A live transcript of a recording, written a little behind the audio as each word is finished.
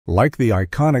Like the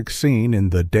iconic scene in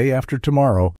The Day After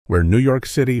Tomorrow, where New York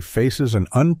City faces an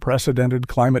unprecedented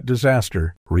climate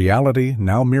disaster, reality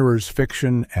now mirrors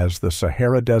fiction as the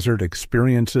Sahara Desert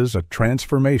experiences a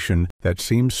transformation that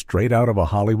seems straight out of a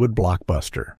Hollywood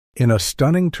blockbuster. In a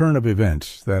stunning turn of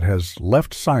events that has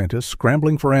left scientists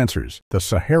scrambling for answers, the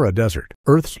Sahara Desert,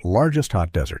 Earth's largest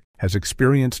hot desert, has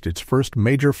experienced its first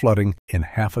major flooding in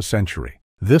half a century.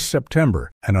 This September,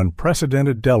 an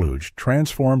unprecedented deluge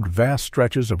transformed vast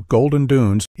stretches of golden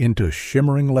dunes into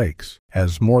shimmering lakes,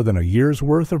 as more than a year's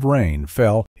worth of rain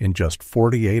fell in just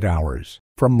 48 hours.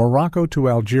 From Morocco to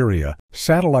Algeria,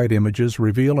 satellite images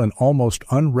reveal an almost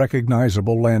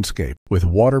unrecognizable landscape, with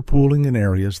water pooling in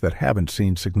areas that haven't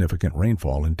seen significant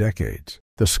rainfall in decades.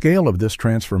 The scale of this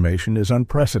transformation is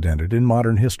unprecedented in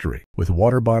modern history, with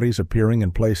water bodies appearing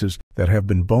in places that have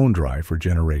been bone dry for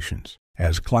generations.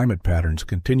 As climate patterns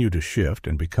continue to shift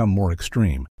and become more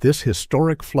extreme, this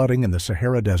historic flooding in the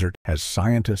Sahara Desert has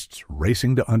scientists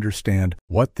racing to understand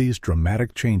what these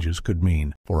dramatic changes could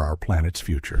mean for our planet's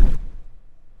future.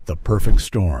 The perfect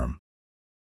storm.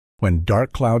 When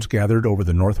dark clouds gathered over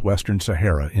the northwestern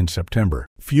Sahara in September,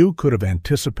 few could have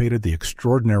anticipated the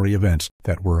extraordinary events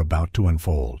that were about to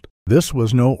unfold. This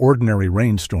was no ordinary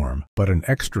rainstorm, but an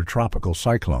extratropical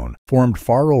cyclone formed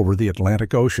far over the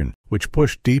Atlantic Ocean, which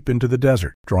pushed deep into the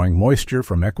desert, drawing moisture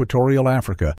from equatorial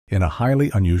Africa in a highly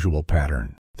unusual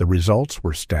pattern. The results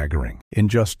were staggering. In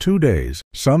just 2 days,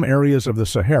 some areas of the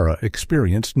Sahara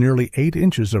experienced nearly 8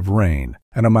 inches of rain,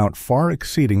 an amount far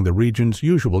exceeding the region's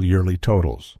usual yearly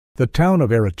totals. The town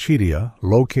of Arid,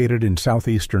 located in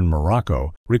southeastern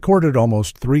Morocco, recorded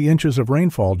almost 3 inches of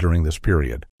rainfall during this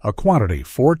period, a quantity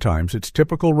 4 times its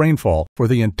typical rainfall for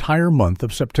the entire month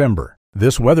of September.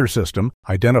 This weather system,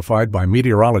 identified by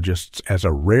meteorologists as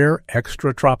a rare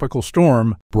extratropical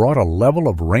storm, brought a level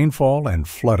of rainfall and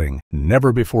flooding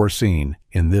never before seen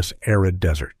in this arid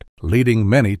desert, leading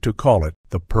many to call it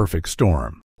the perfect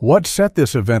storm. What set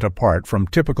this event apart from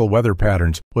typical weather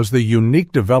patterns was the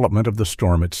unique development of the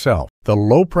storm itself. The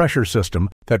low-pressure system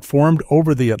that formed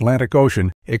over the Atlantic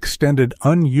Ocean extended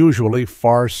unusually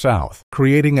far south,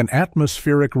 creating an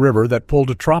atmospheric river that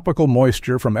pulled tropical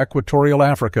moisture from equatorial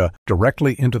Africa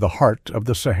directly into the heart of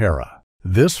the Sahara.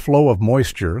 This flow of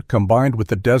moisture, combined with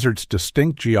the desert's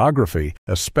distinct geography,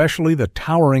 especially the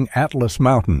towering Atlas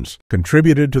Mountains,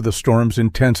 contributed to the storm's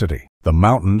intensity. The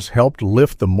mountains helped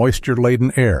lift the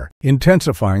moisture-laden air,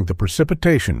 intensifying the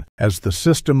precipitation as the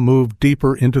system moved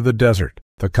deeper into the desert.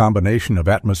 The combination of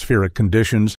atmospheric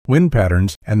conditions, wind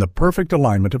patterns, and the perfect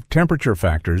alignment of temperature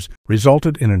factors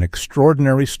resulted in an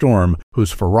extraordinary storm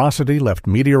whose ferocity left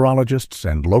meteorologists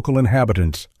and local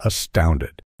inhabitants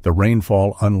astounded. The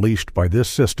rainfall unleashed by this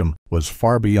system was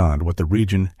far beyond what the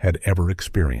region had ever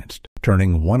experienced,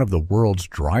 turning one of the world's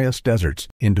driest deserts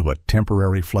into a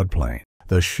temporary floodplain.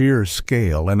 The sheer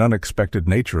scale and unexpected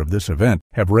nature of this event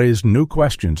have raised new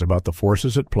questions about the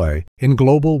forces at play in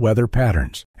global weather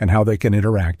patterns and how they can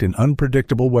interact in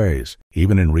unpredictable ways,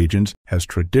 even in regions as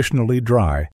traditionally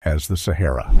dry as the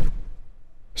Sahara.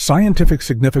 Scientific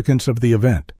significance of the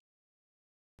event.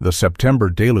 The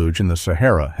September deluge in the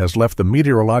Sahara has left the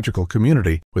meteorological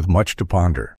community with much to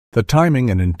ponder. The timing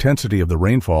and intensity of the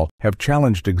rainfall have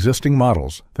challenged existing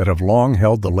models that have long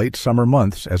held the late summer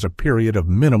months as a period of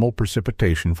minimal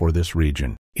precipitation for this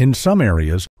region. In some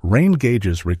areas, rain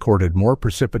gauges recorded more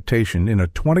precipitation in a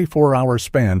 24-hour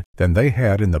span than they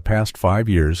had in the past 5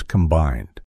 years combined.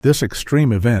 This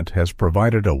extreme event has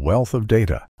provided a wealth of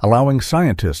data, allowing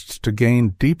scientists to gain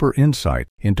deeper insight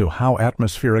into how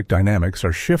atmospheric dynamics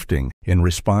are shifting in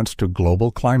response to global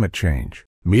climate change.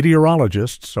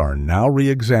 Meteorologists are now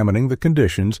re-examining the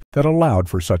conditions that allowed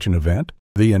for such an event.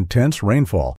 The intense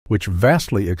rainfall, which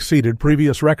vastly exceeded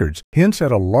previous records, hints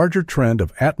at a larger trend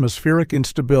of atmospheric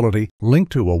instability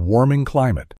linked to a warming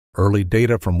climate. Early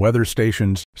data from weather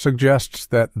stations suggests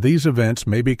that these events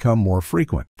may become more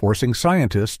frequent, forcing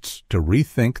scientists to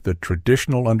rethink the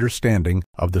traditional understanding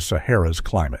of the Sahara's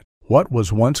climate. What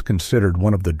was once considered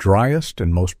one of the driest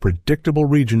and most predictable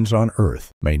regions on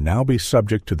Earth may now be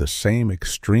subject to the same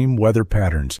extreme weather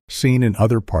patterns seen in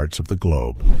other parts of the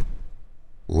globe.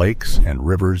 Lakes and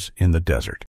rivers in the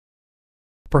desert.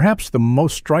 Perhaps the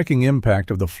most striking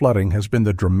impact of the flooding has been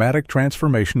the dramatic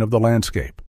transformation of the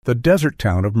landscape. The desert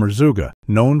town of Merzouga,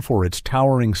 known for its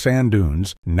towering sand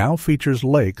dunes, now features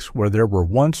lakes where there were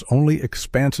once only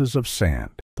expanses of sand.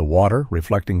 The water,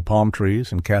 reflecting palm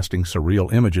trees and casting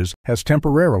surreal images, has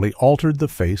temporarily altered the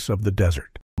face of the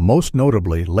desert. Most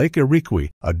notably, Lake Iriqui,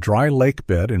 a dry lake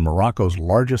bed in Morocco's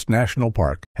largest national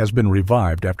park, has been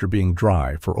revived after being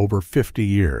dry for over 50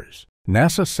 years.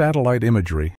 NASA satellite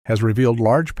imagery has revealed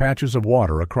large patches of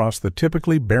water across the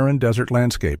typically barren desert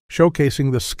landscape,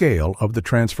 showcasing the scale of the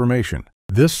transformation.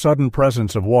 This sudden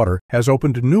presence of water has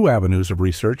opened new avenues of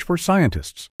research for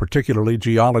scientists, particularly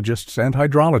geologists and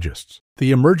hydrologists.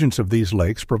 The emergence of these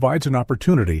lakes provides an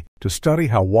opportunity to study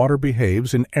how water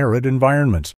behaves in arid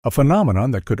environments, a phenomenon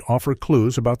that could offer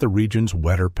clues about the region's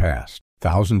wetter past.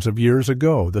 Thousands of years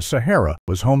ago, the Sahara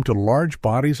was home to large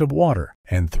bodies of water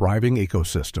and thriving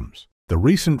ecosystems. The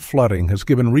recent flooding has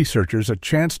given researchers a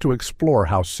chance to explore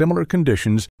how similar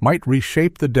conditions might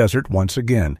reshape the desert once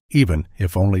again, even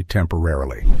if only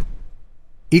temporarily.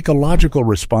 Ecological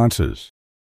responses.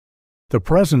 The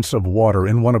presence of water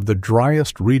in one of the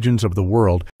driest regions of the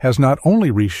world has not only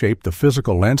reshaped the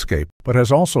physical landscape, but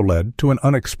has also led to an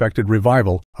unexpected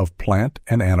revival of plant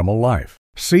and animal life.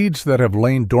 Seeds that have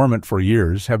lain dormant for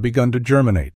years have begun to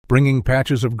germinate, bringing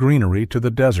patches of greenery to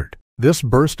the desert. This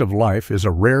burst of life is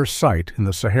a rare sight in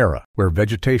the Sahara, where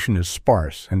vegetation is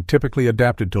sparse and typically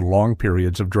adapted to long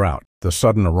periods of drought. The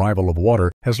sudden arrival of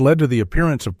water has led to the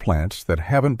appearance of plants that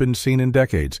haven't been seen in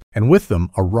decades, and with them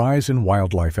a rise in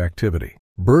wildlife activity.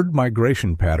 Bird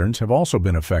migration patterns have also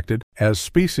been affected, as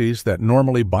species that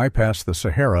normally bypass the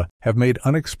Sahara have made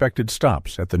unexpected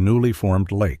stops at the newly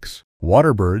formed lakes.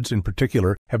 Water birds, in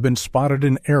particular, have been spotted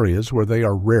in areas where they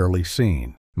are rarely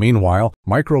seen. Meanwhile,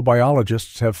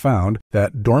 microbiologists have found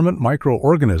that dormant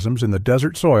microorganisms in the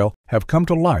desert soil have come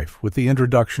to life with the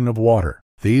introduction of water.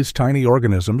 These tiny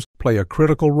organisms play a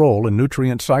critical role in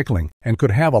nutrient cycling and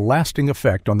could have a lasting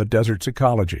effect on the desert's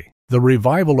ecology. The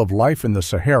revival of life in the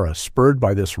Sahara, spurred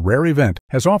by this rare event,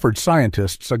 has offered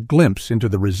scientists a glimpse into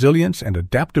the resilience and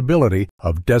adaptability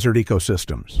of desert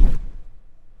ecosystems.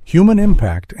 Human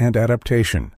impact and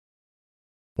adaptation.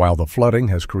 While the flooding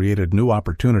has created new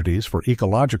opportunities for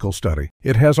ecological study,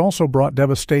 it has also brought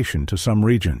devastation to some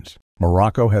regions.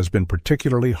 Morocco has been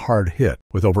particularly hard hit,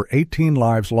 with over 18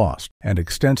 lives lost and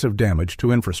extensive damage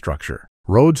to infrastructure.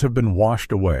 Roads have been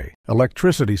washed away,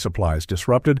 electricity supplies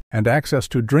disrupted, and access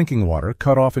to drinking water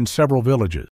cut off in several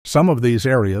villages. Some of these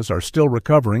areas are still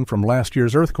recovering from last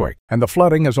year's earthquake, and the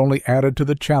flooding has only added to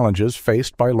the challenges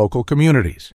faced by local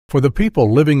communities. For the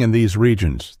people living in these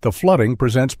regions, the flooding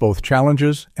presents both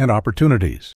challenges and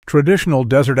opportunities. Traditional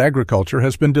desert agriculture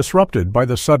has been disrupted by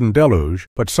the sudden deluge,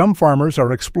 but some farmers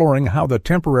are exploring how the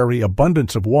temporary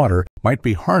abundance of water might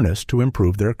be harnessed to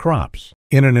improve their crops.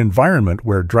 In an environment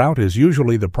where drought is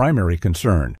usually the primary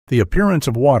concern, the appearance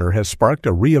of water has sparked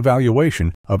a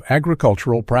re-evaluation of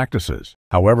agricultural practices.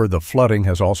 However, the flooding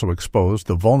has also exposed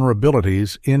the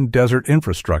vulnerabilities in desert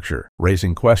infrastructure,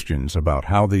 raising questions about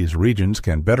how these regions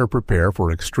can better prepare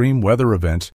for extreme weather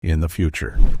events in the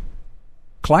future.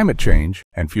 Climate change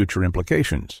and future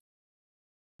implications.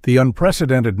 The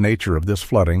unprecedented nature of this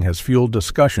flooding has fueled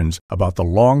discussions about the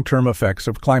long-term effects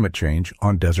of climate change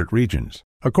on desert regions.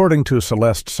 According to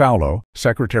Celeste Saulo,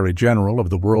 Secretary General of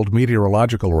the World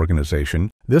Meteorological Organization,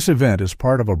 this event is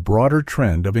part of a broader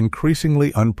trend of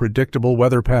increasingly unpredictable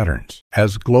weather patterns.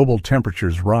 As global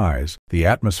temperatures rise, the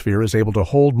atmosphere is able to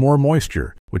hold more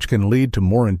moisture, which can lead to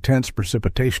more intense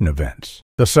precipitation events.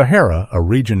 The Sahara, a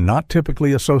region not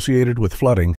typically associated with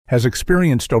flooding, has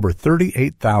experienced over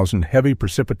 38,000 heavy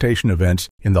precipitation events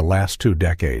in the last 2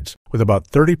 decades, with about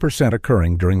 30%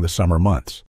 occurring during the summer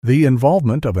months. The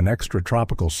involvement of an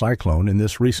extratropical cyclone in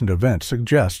this recent event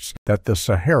suggests that the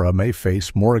Sahara may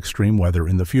face more extreme weather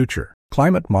in the future.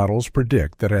 Climate models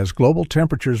predict that as global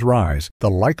temperatures rise,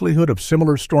 the likelihood of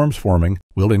similar storms forming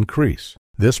will increase.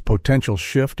 This potential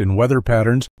shift in weather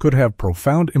patterns could have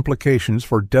profound implications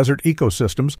for desert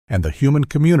ecosystems and the human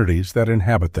communities that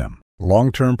inhabit them.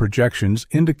 Long-term projections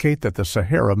indicate that the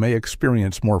Sahara may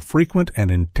experience more frequent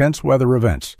and intense weather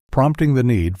events, prompting the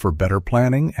need for better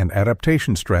planning and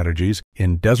adaptation strategies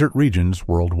in desert regions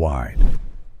worldwide.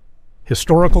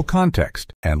 Historical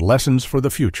context and lessons for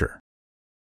the future.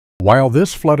 While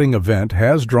this flooding event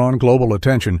has drawn global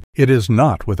attention, it is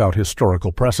not without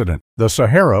historical precedent. The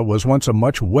Sahara was once a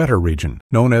much wetter region,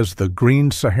 known as the Green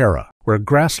Sahara, where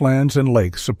grasslands and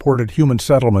lakes supported human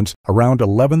settlements around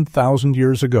 11,000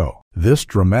 years ago. This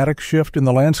dramatic shift in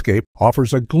the landscape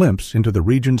offers a glimpse into the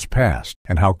region's past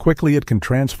and how quickly it can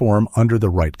transform under the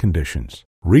right conditions.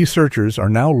 Researchers are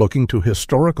now looking to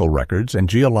historical records and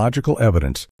geological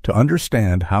evidence to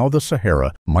understand how the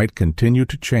Sahara might continue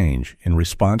to change in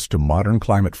response to modern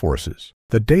climate forces.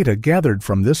 The data gathered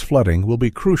from this flooding will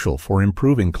be crucial for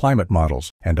improving climate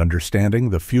models and understanding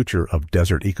the future of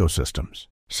desert ecosystems.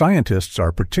 Scientists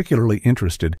are particularly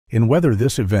interested in whether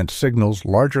this event signals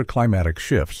larger climatic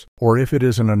shifts or if it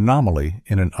is an anomaly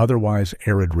in an otherwise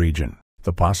arid region.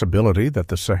 The possibility that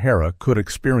the Sahara could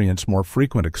experience more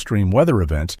frequent extreme weather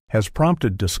events has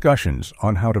prompted discussions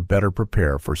on how to better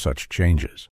prepare for such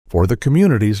changes. For the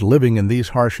communities living in these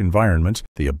harsh environments,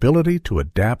 the ability to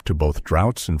adapt to both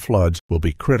droughts and floods will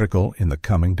be critical in the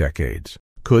coming decades.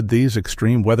 Could these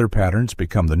extreme weather patterns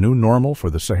become the new normal for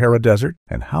the Sahara Desert,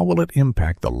 and how will it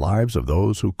impact the lives of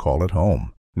those who call it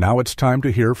home? Now it's time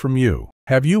to hear from you.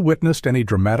 Have you witnessed any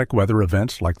dramatic weather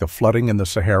events like the flooding in the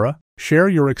Sahara? Share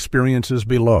your experiences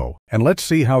below, and let's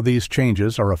see how these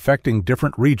changes are affecting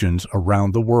different regions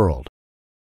around the world.